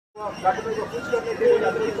Thank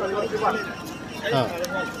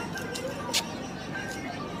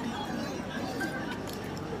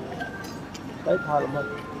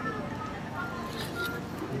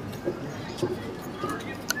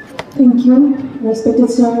you, respected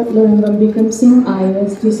Sir Loranga Bikram Singh,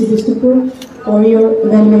 IAS Bishnupur, for your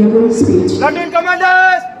valuable speech. Platoon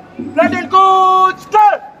commanders, platoon coach,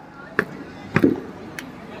 start!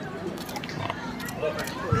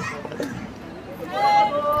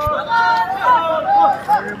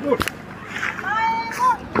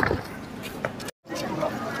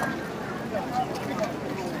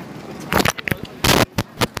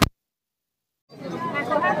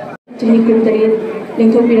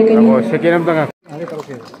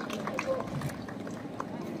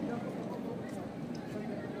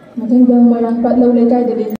 Matandang Marang Patlaw Lekay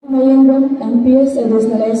Dili Mayandang MPS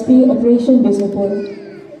Additional SP Operation Bishnupur.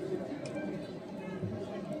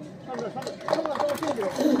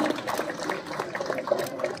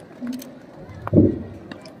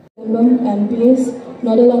 MPS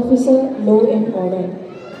Nodal Officer Law and Order.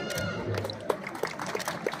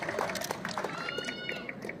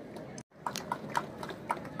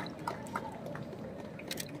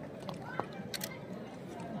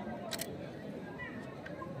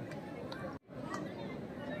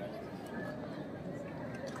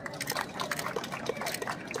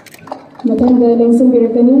 Matang galing sa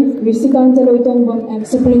Pirakani, Risikanta Loitong Bang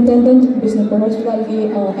Superintendent Bishnupur Hospital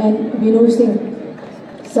and Vinod Singh.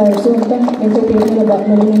 Sir, so matang Pirakani na ba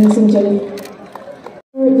nalunong Singh Jali.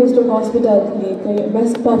 District Hospital, the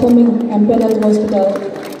Best Performing Empaneled Hospital,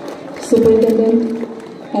 Superintendent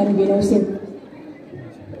and Vinod Singh.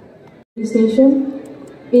 Police Station,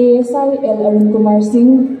 ASI L. Arun Kumar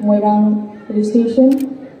Singh, Moirang Police Station,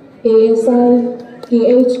 ASI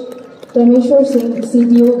KH Rameshwar Singh,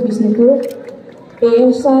 CDO Bishnupur,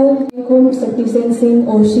 ASI Kum Saktisen Singh,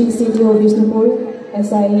 Oshik, CDO Bishnupur,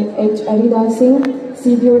 SI H. Aridas Singh,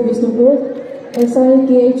 CDO Bishnupur, SI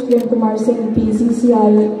KH Prem Kumar Singh,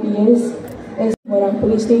 PCCI PS, S. Moirang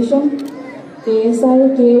Police Station,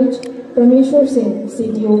 ASI KH Rameshwar Singh,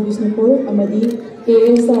 CDO Bishnupur, Amadi,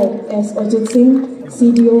 ASI S. Ajit Singh,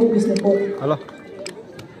 CDO Bishnupur. Hello.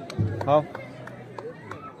 How?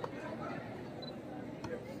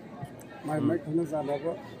 My mic is on.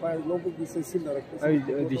 I love to say similar. I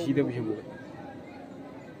DC the Bishnupur.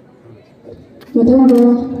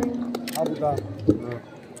 Abuda.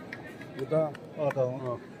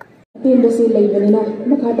 Embassy Labanina,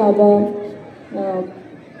 Makataba,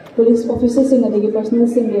 police officers in the personal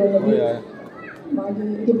single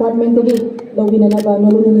department again, Lobinaba,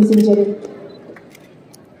 Nolun is injured.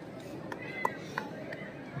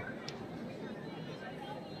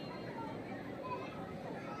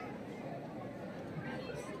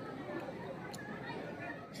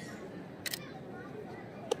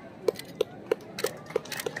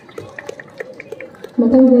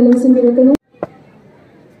 Matang galing sa Pirakani.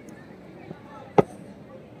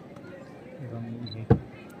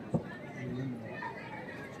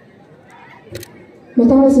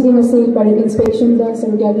 Matang sige nga sa parade inspection da sa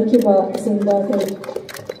gabi kiba senda kay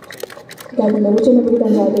gabi na rucho na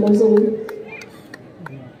pagitang jado ng zuri.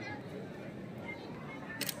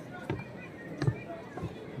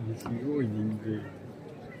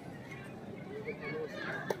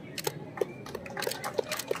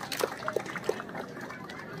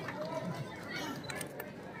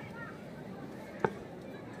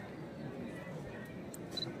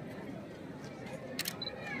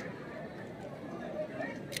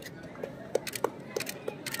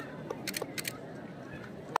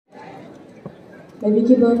 Maybe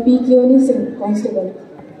keep a peak Singh, Constable.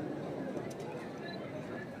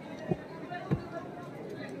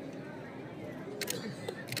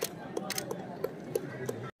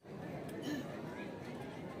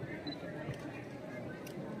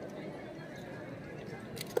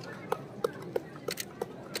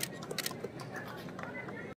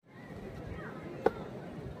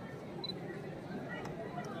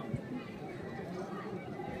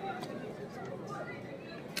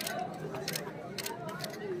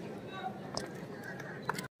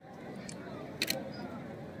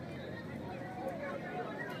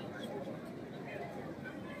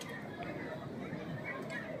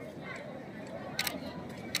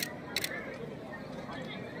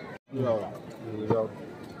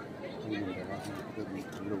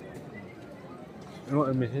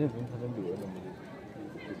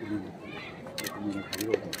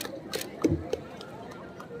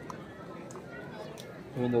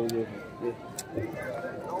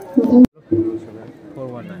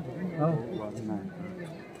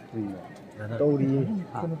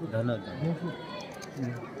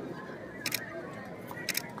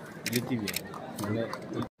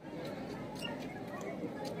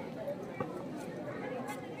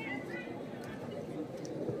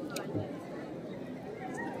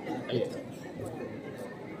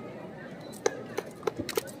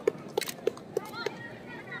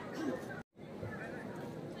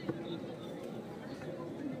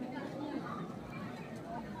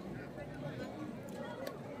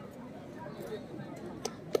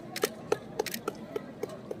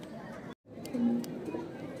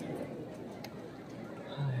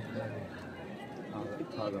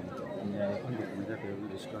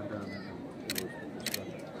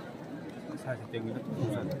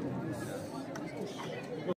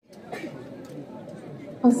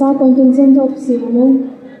 Asa contingent of CMO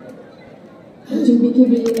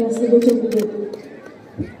GBKB as the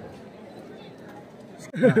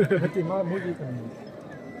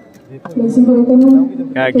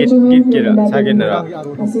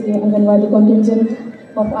Anganwadi contingent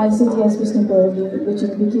of ICTS Bishnupur which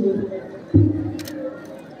is BKB.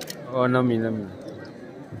 Oh, nami.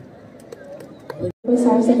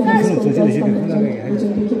 Higher secondary school contingent which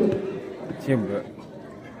is BKB. Siempre.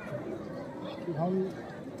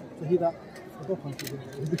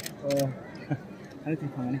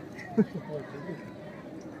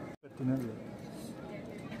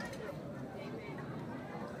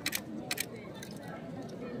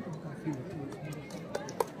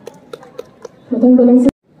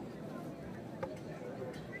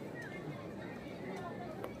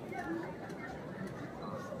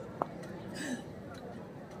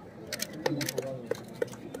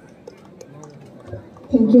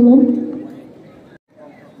 Thank you, ma'am.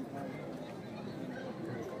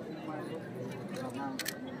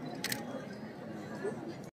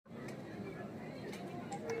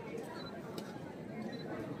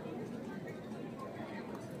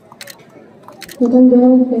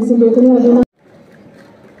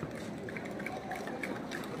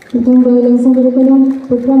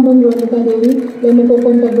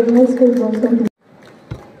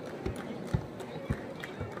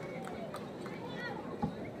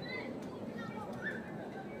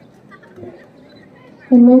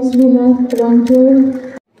 And next we have rank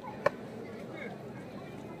 12.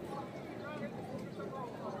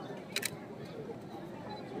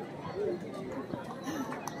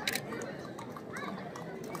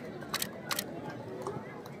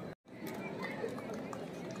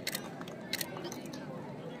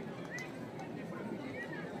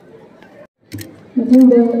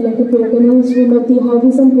 Srimati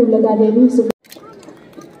Havisampur Lagadevi.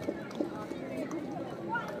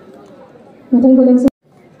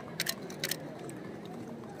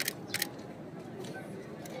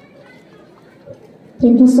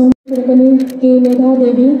 Thank you so much, K. Medha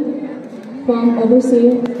Devi from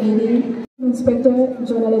Overseer AD, Inspector,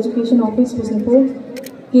 Journal Education Office, Bishnupur.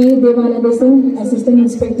 K. Devananda Singh, Assistant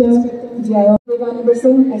Inspector, DI Devananda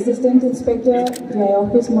Singh, Assistant Inspector, DI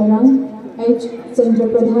Office, Moirang. H.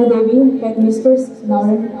 Chandrapradha Devi, Headmistress,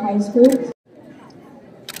 Nauran High School.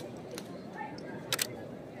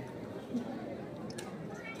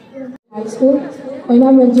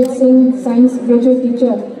 Oinam Ranjit Singh, Science Graduate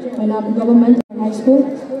Teacher, Oinam Government High School.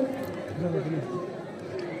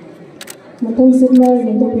 Matan Sidmar,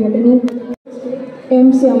 Linda Priyatani.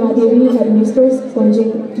 M. Syama Devi, Headmistress,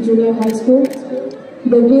 Konjing Junior High School.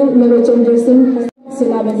 W. Navachandra Singh,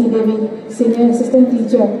 Silabati Devi, Senior Assistant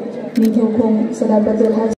Teacher, Nithokong,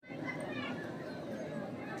 Sadapatil High School.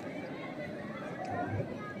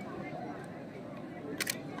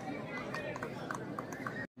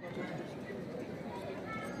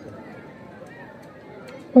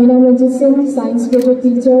 Oinam Ranjit Singh, Science Graduate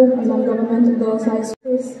Teacher, Oinam Government Girls High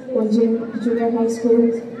School, Konjing Junior High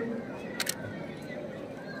School,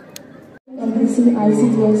 MPC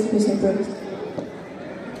ICTS Bishnupur.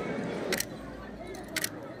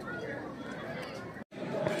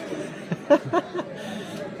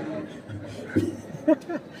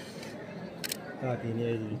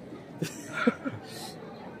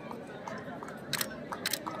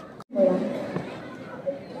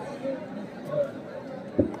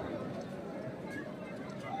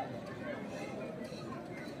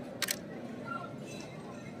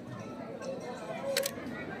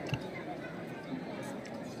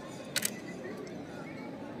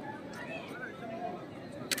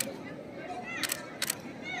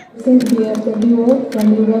 BFWO from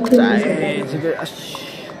Liverpool.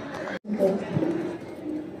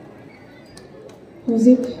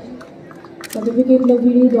 Music Certificate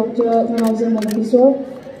Laviri Dr. Nanauzan Manakiswar.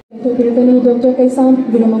 Dr. Kaisan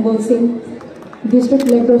Vinamangol Singh, District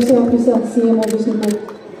Leprosy Officer, CMO Bishnupur.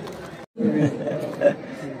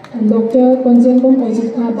 And Dr. Konjengkom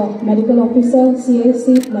Ojit Khaba, Medical Officer,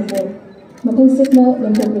 CAC number. Mathang Sikna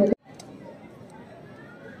Lempo.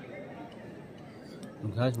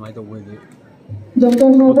 Dr.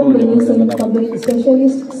 Haban Leni Singh, Public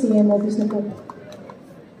Specialist, CMO Bishnupur.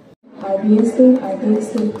 RBST,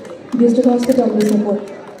 District Hospital Bishnupur.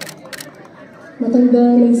 Mathang the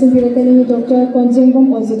Lensing Pirakani, Dr. Konjengkom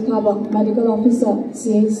Ojit Khaba, Medical Officer,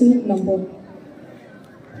 CAC number.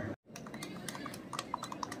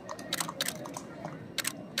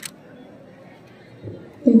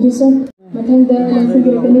 Thank you, sir. Mathang the Lensing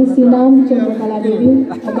Pirakani, Sinam Chandrakala Devi,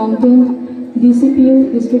 Accountant,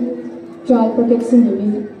 DCPU, District Child Protection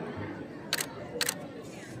Unit.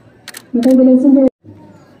 Mathang the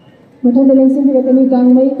Lensing Pirakani,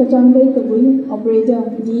 Gangmai, Kachangai, Kabui, Operator,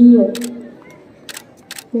 DEO.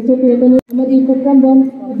 Dr. Pirakani, Amadi Kukrambam,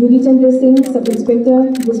 Budi Chandra Singh, Sub Inspector,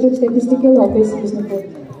 District Statistical Office, Bishnupur.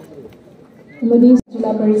 Amadi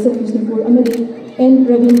Jila Parisad, Bishnupur. Amadi N.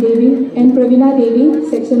 Pravina Devi,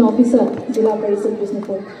 Section Officer, Jila Parisad,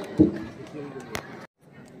 Bishnupur.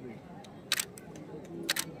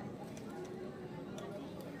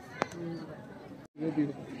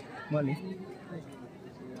 Money.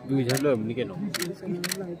 Do you have learned again?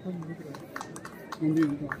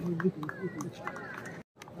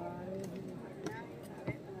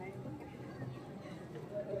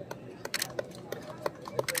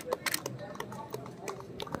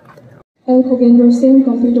 L. Khogender Singh,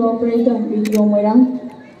 Computer Operator, Video Moirang.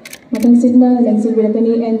 Mathang Sidna, Lensing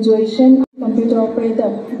Pirakani, and Joyshan, Computer Operator,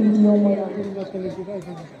 Video Moirang.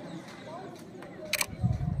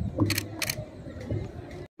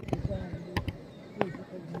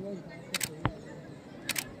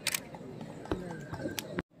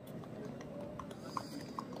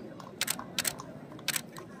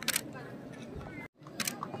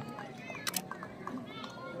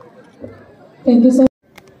 Thank you, sir.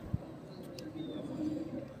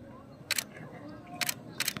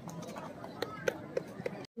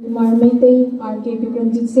 Kumar Maitei, R.K.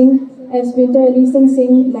 Bikramjit Singh, S. Peter Alison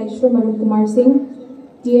Singh, Laishwar Marun Kumar Singh,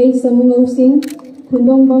 D.A. Samungo Singh,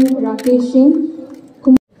 Khundongbam Rakesh Singh,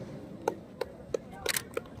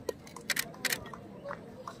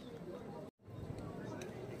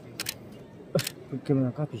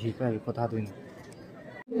 Kemana kah pisi kah kota tu ini?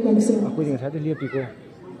 Singh. Aku dengan saya tu lihat piko.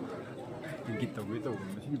 Kita betul,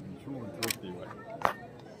 mesti semua terus tiba.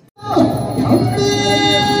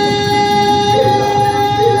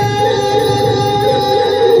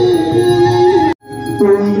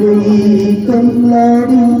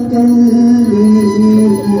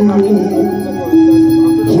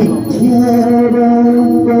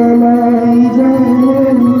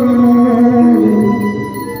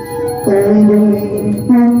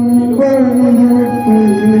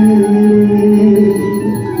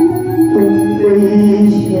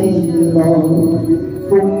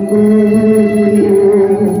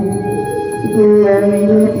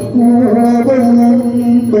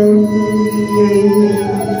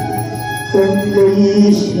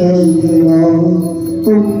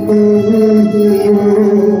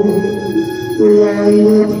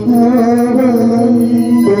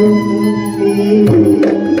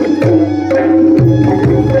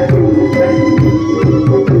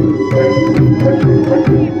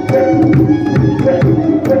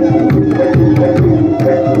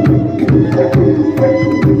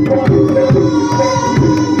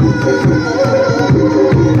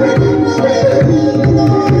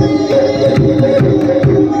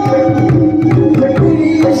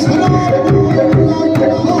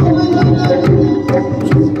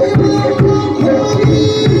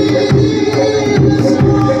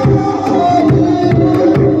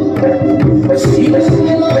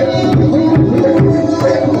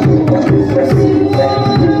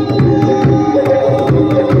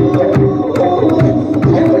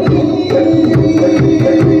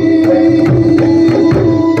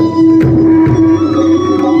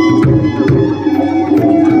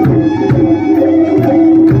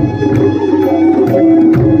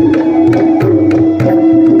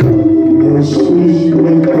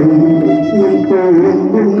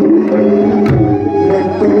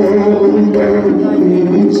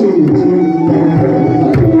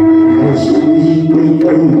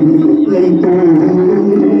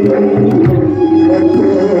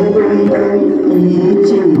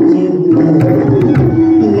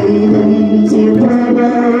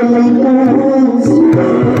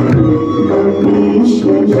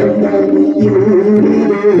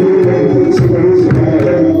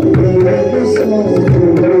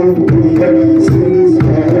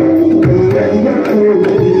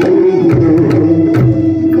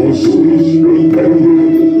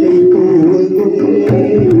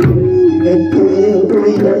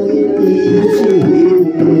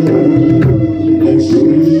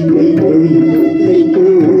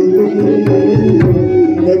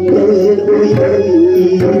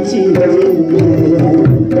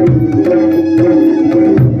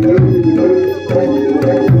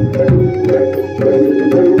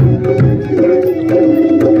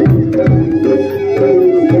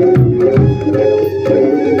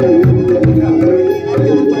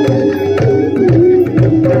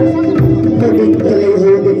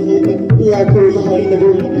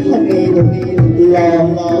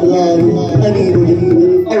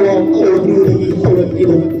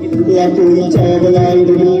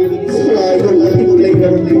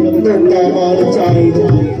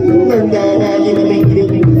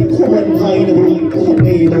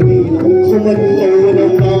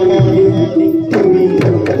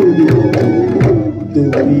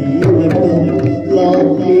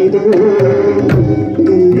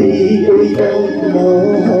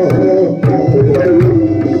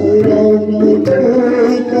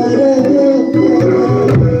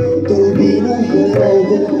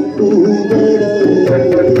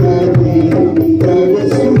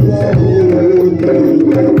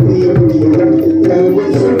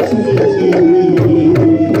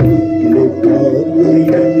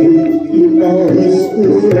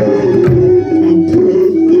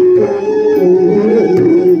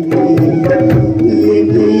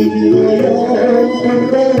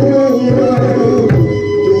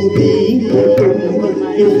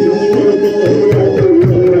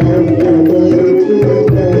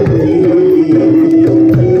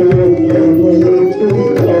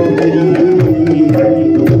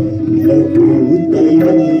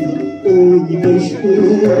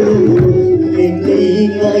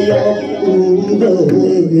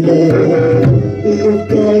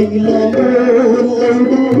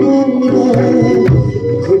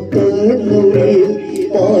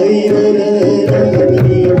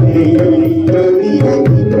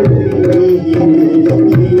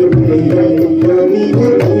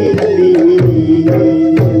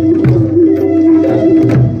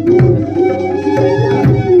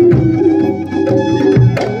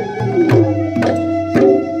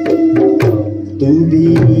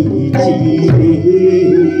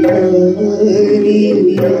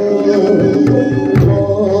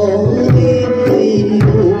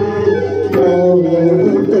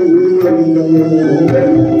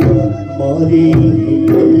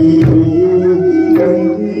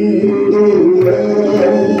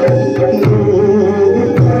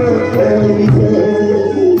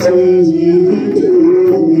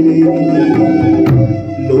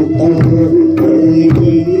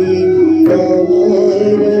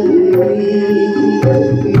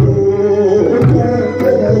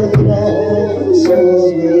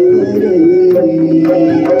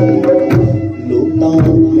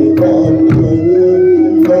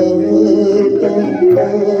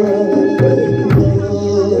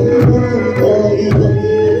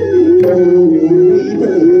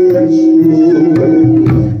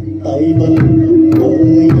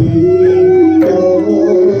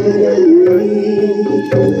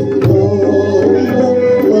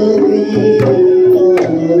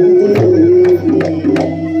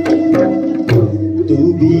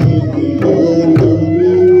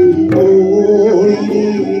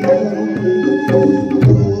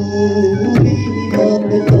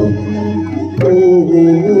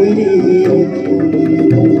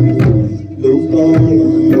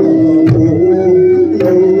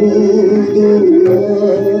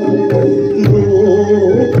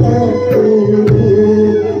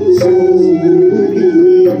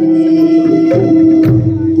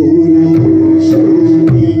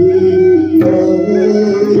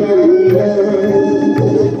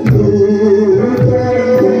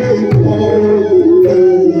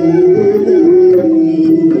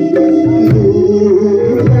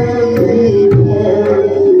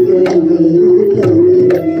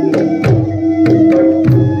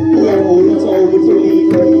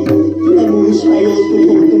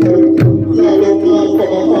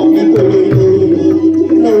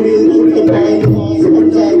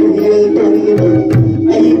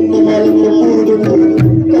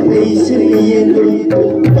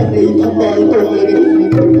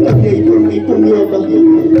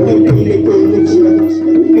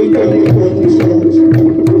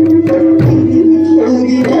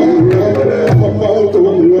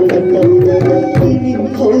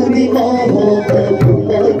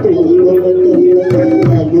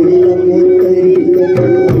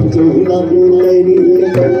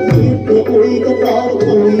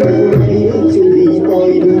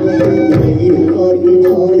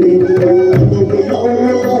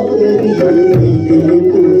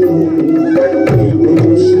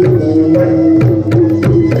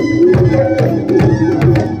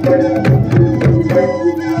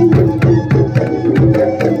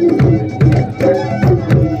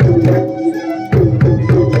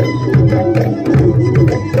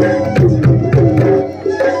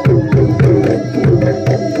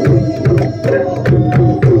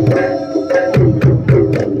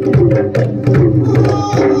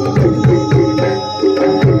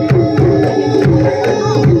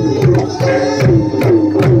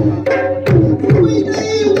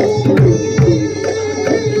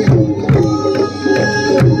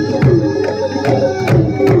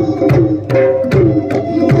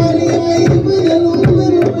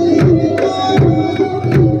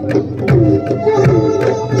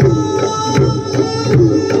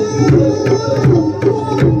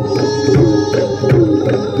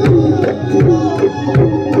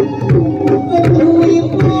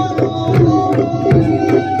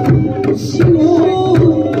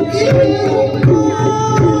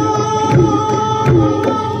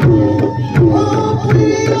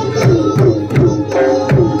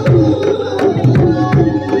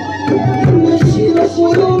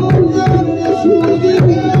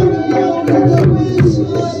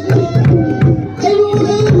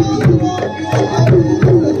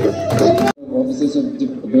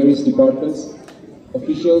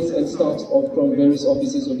 officials and staffs from various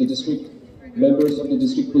offices of the district, members of the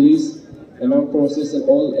district police and armed forces, and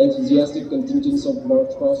all enthusiastic contingents of march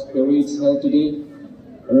past parades held today,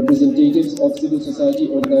 representatives of civil society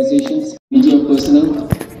organizations, media personnel,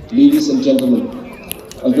 ladies and gentlemen,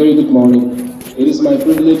 a very good morning. It is my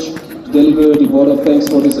privilege to deliver the vote of thanks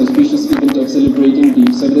for this auspicious event of celebrating the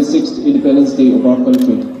 76th Independence Day of our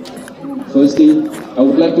country. Firstly, I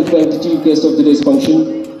would like to thank the chief guest of today's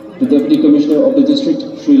function, the Deputy Commissioner of the District,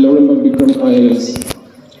 Sri Lorimba Bikram IAS.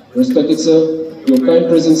 Respected Sir, your kind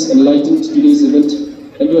presence enlightened today's event,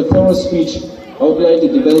 and your thorough speech outlined the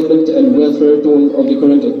development and welfare tone of the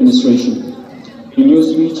current administration. In your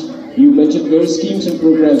speech, you mentioned various schemes and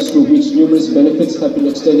programs through which numerous benefits have been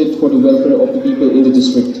extended for the welfare of the people in the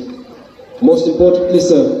district. Most importantly,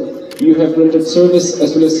 Sir, you have rendered service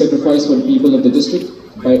as well as sacrifice for the people of the district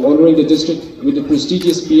by honoring the district with the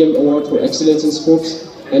prestigious PM Award for Excellence in Sports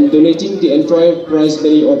and donating the entire prize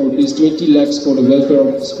money of Rs 20 lakhs for the welfare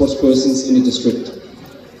of sportspersons in the district.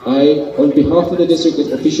 I, on behalf of the district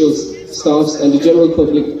officials, staffs and the general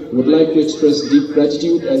public, would like to express deep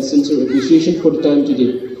gratitude and sincere appreciation for the time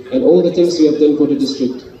today and all the things you have done for the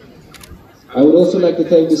district. I would also like to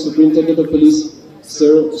thank the Superintendent of Police,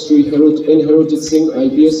 Sir Sri Harojit Singh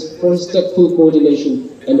IPS, for his tactful coordination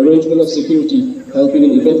and arrangement of security, helping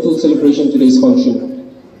in eventful celebration of today's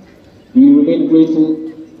function. We remain grateful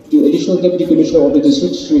to Additional Deputy Commissioner of the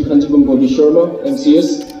District, Sri Hanjibam Bobby Sharma,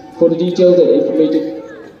 MCS, for the detailed and informative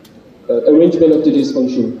arrangement of today's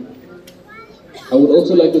function. I would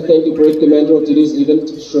also like to thank the parade commander of today's event,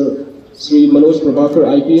 Sri Manoj Prabhakar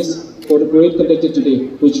IPS, for the parade conducted today,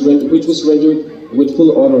 which was rendered with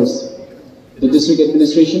full honors. The district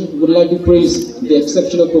administration would like to praise the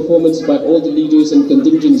exceptional performance by all the leaders and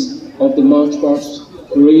contingents of the march past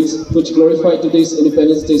parades, which glorified today's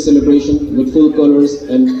Independence Day celebration with full colors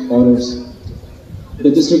and honors.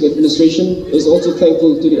 The district administration is also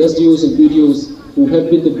thankful to the SDOs and BDOs who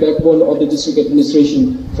have been the backbone of the district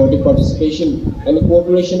administration for the participation and the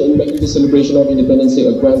cooperation in making the celebration of Independence Day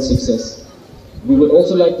a grand success. We would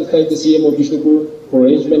also like to thank the CM of Bishnupur for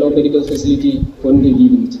arrangement of medical facility for the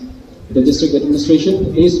event. The district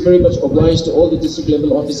administration is very much obliged to all the district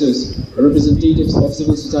level officers, representatives of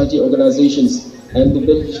civil society organizations, and the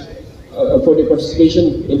village for their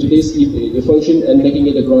participation in today's function and making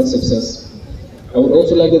it a grand success. I would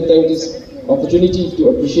also like to thank this opportunity to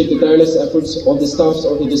appreciate the tireless efforts of the staffs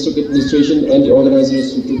of the district administration and the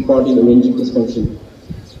organizers who took part in arranging this function.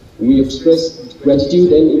 We express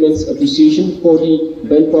gratitude and immense appreciation for the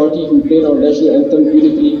band party who played our national anthem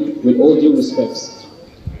beautifully with all due respects.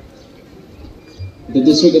 The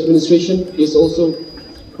district administration is also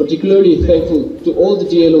particularly thankful to all the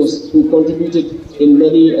DLOs who contributed in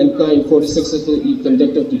money and kind for the successful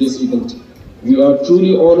conduct of today's event. We are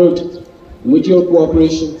truly honored with your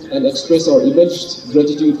cooperation and express our immense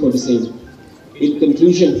gratitude for the same. In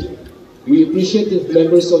conclusion, we appreciate the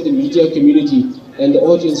members of the media community and the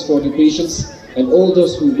audience for their patience and all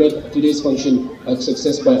those who made today's function a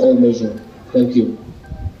success by all measure. Thank you.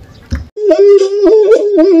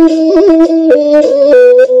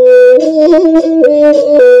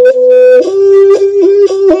 Oh